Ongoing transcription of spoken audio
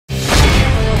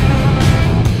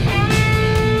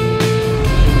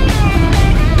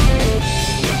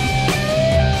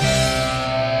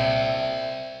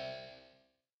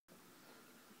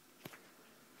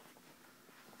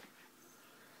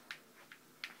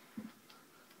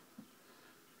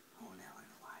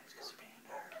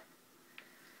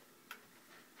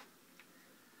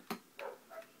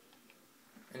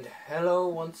Hello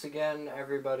once again,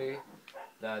 everybody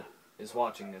that is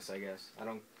watching this, I guess. I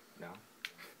don't know.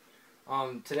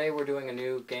 Today we're doing a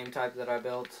new game type that I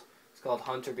built. It's called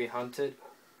Hunter Be Hunted.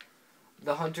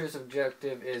 The hunter's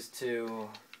objective is to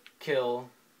kill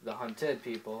the hunted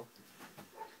people.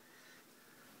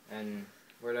 And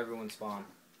where'd everyone spawn?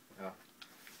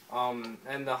 Oh.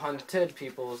 And the hunted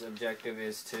people's objective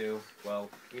is to, well,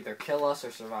 either kill us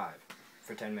or survive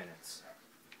for 10 minutes.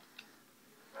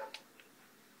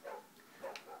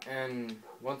 And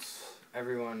once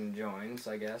everyone joins,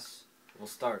 I guess, we'll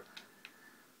start.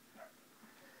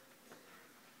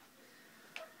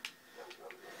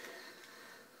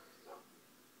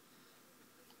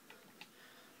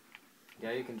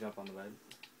 Yeah, you can jump on the bed.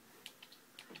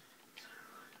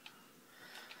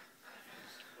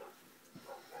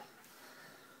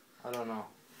 I don't know.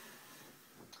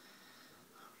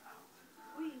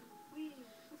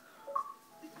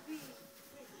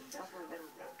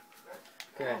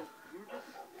 Okay.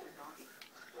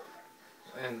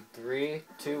 And 3,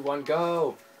 2, 1,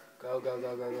 go! Go, go,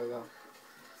 go, go, go, go.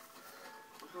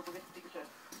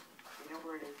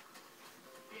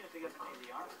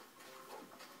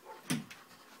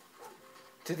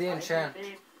 To the enchant.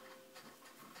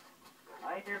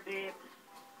 I hear beep.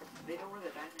 They know where the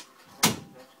diamond is.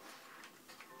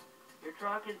 Your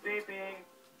truck is beeping.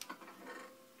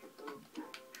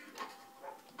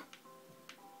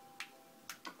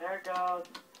 There it goes.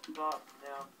 Stop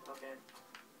now. Okay.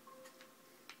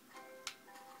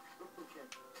 Do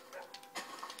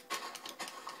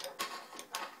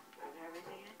you have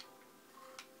anything in it?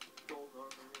 Gold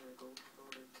armor or gold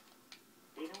sword.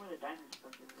 They know where the diamond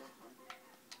stuff is.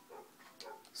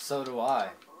 So do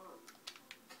I.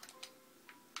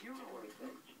 You know where it is.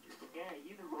 Yeah,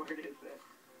 you know where it is.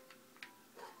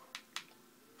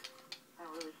 I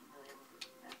don't really familiar with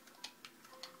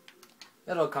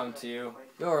that. It'll come to you.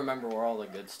 You'll remember where all the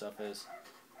good stuff is.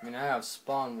 I mean, I have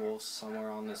spawn wolves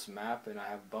somewhere on this map, and I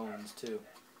have bones too.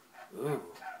 Ooh.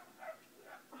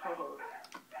 Oh,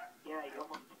 yeah, you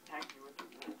almost attacked me with the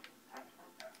wolf.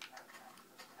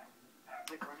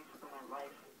 It's like running for my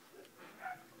life.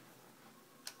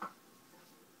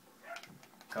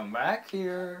 Come back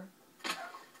here.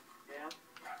 Yeah.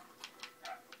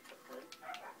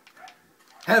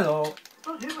 Hello.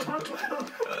 Oh, dude, what's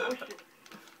up? Oh, shit.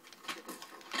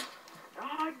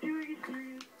 Ah, dude, are you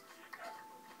serious?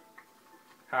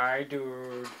 Hi,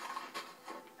 dude.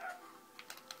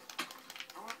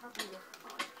 I want to do this.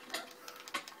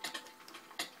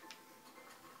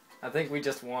 I think we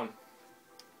just won.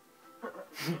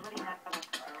 Somebody had a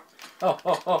Oh,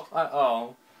 oh, oh,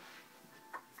 oh.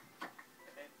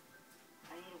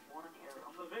 I need one arrow.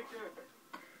 I'm the victor.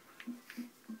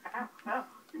 Ow, ow.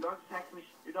 Your dog's attacking me.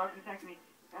 Your dog's attacking me.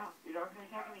 Ow, your dog's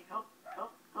attacking me. Help,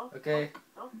 help, help. Okay.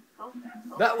 Help, help,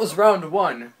 help. That was round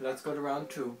 1. Let's go to round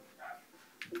 2.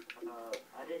 I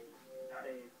didn't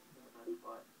say that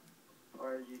spot.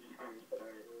 Or are you just going to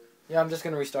restart it? Yeah, I'm just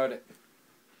gonna restart it.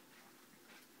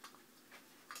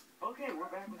 Okay, we're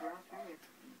back with round 2.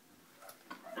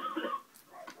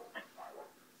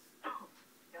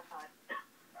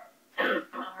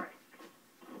 Alright.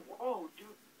 Whoa, dude.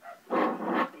 I'm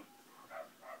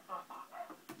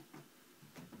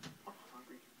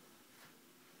hungry.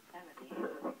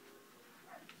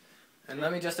 And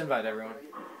let me just invite everyone.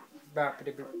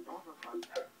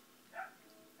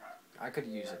 I could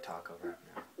use a taco right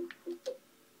now.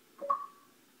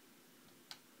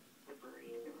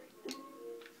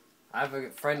 I have a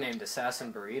friend named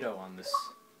Assassin Burrito on this.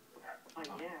 Oh,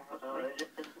 yeah.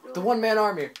 The one-man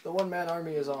army. The one-man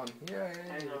army is on. Yay. I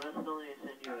know, that's the only I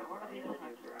send you.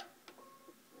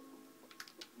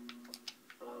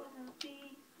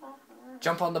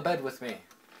 Jump on the bed with me.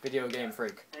 Video game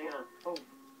freak. Hang on. Oh,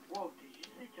 whoa, did you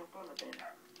say jump on the bed?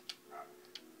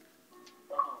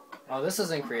 Oh, this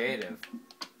isn't creative.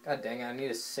 God dang it, I need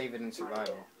to save it in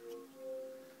survival.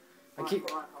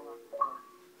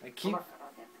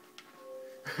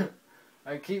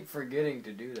 I keep forgetting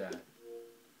to do that.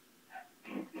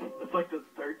 It's like the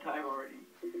 3rd time already.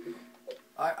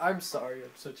 I'm sorry,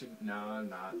 I'm such a... No, I'm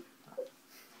not.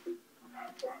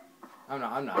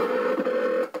 I'm not.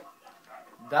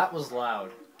 That was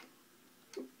loud.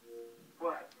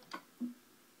 What?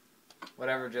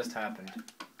 Whatever just happened.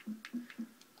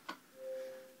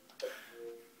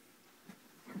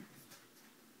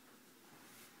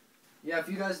 Yeah,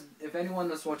 if anyone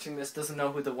that's watching this doesn't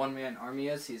know who the one-man army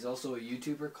is, he's also a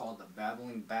YouTuber called the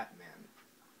Babbling Batman.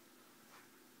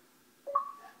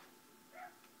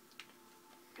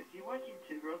 Is he watching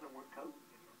 2 girls in 1 cup?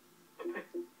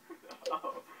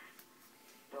 Oh.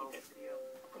 Don't.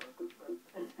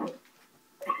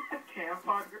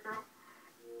 Tampon girl?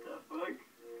 The Look.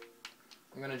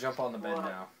 I'm gonna jump on the bed What?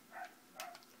 now.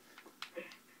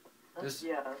 This-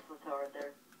 Yeah, that's the tower right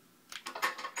there.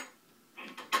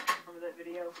 Remember that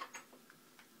video?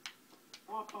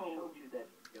 Whoa. I showed you that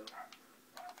video.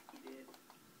 You did.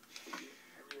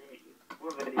 I really hate you.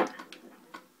 What video?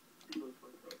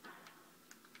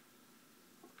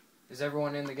 Is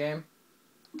everyone in the game?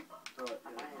 Wait, I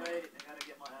gotta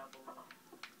get my apple.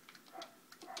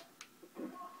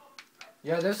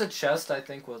 Yeah, there's a chest, I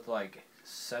think, with like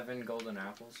 7 golden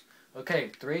apples. Okay,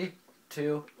 3,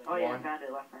 2, Oh yeah, I 1. found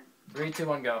it last time. 3, 2,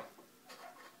 1, go.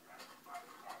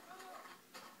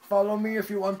 Follow me if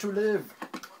you want to live.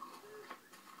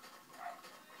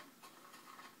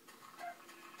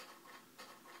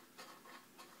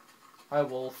 Hi,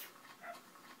 Wolf.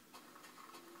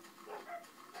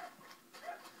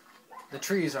 The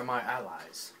trees are my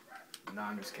allies. No,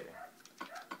 I'm just kidding.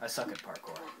 I suck at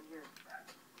parkour.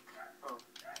 Oh,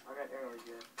 I got arrows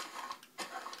yet.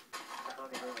 I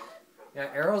found an arrow. Yeah,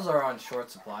 arrows are on short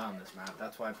supply on this map.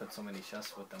 That's why I put so many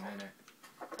chests with them in it.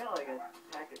 I got like a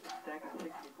stack of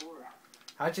 64.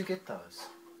 How'd you get those?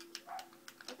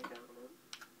 I think I don't know.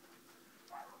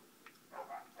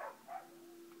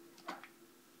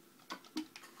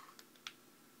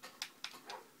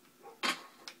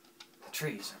 The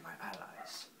trees are my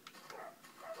allies.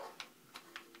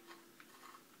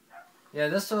 Yeah,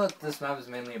 this is what this map is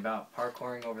mainly about.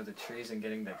 Parkouring over the trees and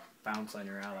getting to bounce on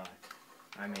your ally.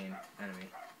 I mean, enemy.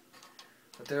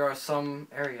 But there are some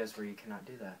areas where you cannot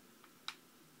do that.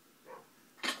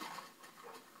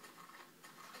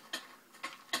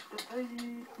 How did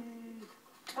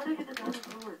I get the diamond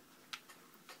sword?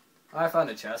 I found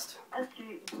a chest. That's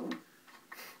cheating.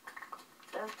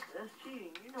 That's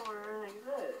cheating. You know where everything is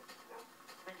at.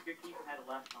 I think your keeper had it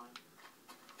last time.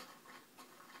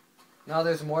 No,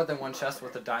 there's more than one chest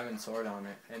with a diamond sword on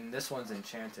it, and this one's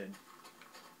enchanted.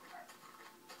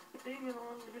 See, you know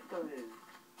where this stuff is.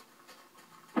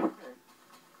 Okay.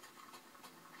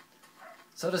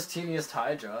 So does Teeniest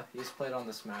Hydra. He's played on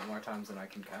this map more times than I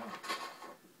can count.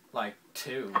 Like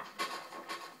 2.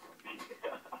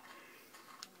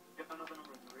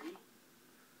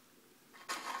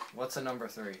 What's a number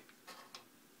 3?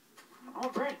 Oh,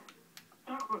 bread!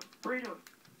 Taco, burrito!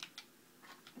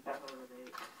 That was an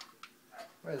 8.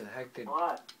 Where the heck did...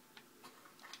 What?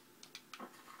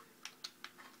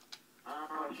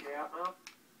 She out now?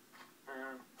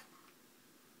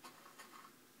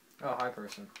 Oh, hi,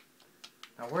 person.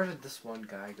 Now, where did this one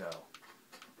guy go?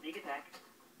 Sneak attack.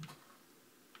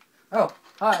 Oh,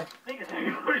 hi! Sneak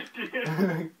attack. Oh, shit.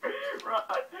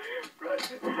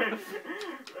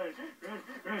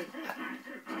 Run!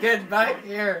 Get back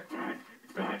here!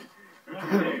 Run!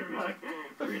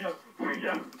 Hurry up!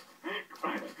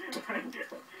 Run!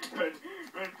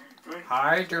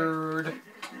 Hi, dude.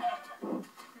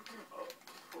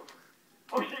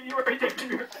 Oh shit, you were right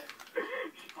there!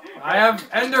 I have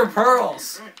ender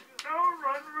pearls! No,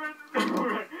 run!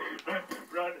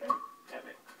 Damn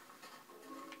it.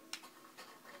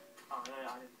 Oh, no,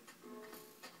 I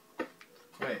didn't.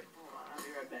 Wait. Hold on, I'll be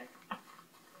right back.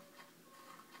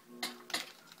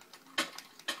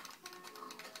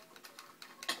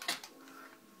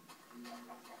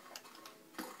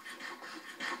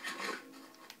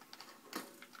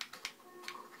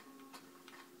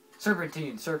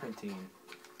 Serpentine.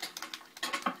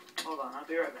 Hold on, I'll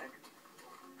be right back.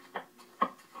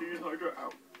 Here's Hydra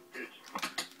out, bitch.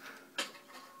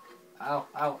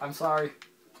 Ow, I'm sorry.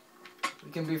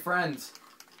 We can be friends.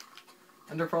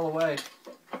 Ender pearl away.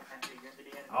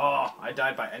 Oh, I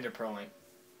died by ender pearling.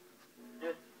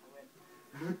 Yes,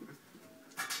 I win.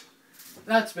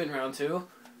 That's been round 2.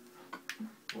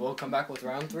 We'll come back with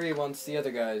round 3 once the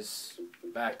other guy's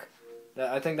back.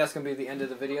 I think that's going to be the end of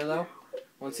the video, though.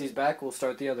 Once he's back, we'll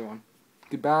start the other one.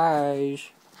 Goodbye.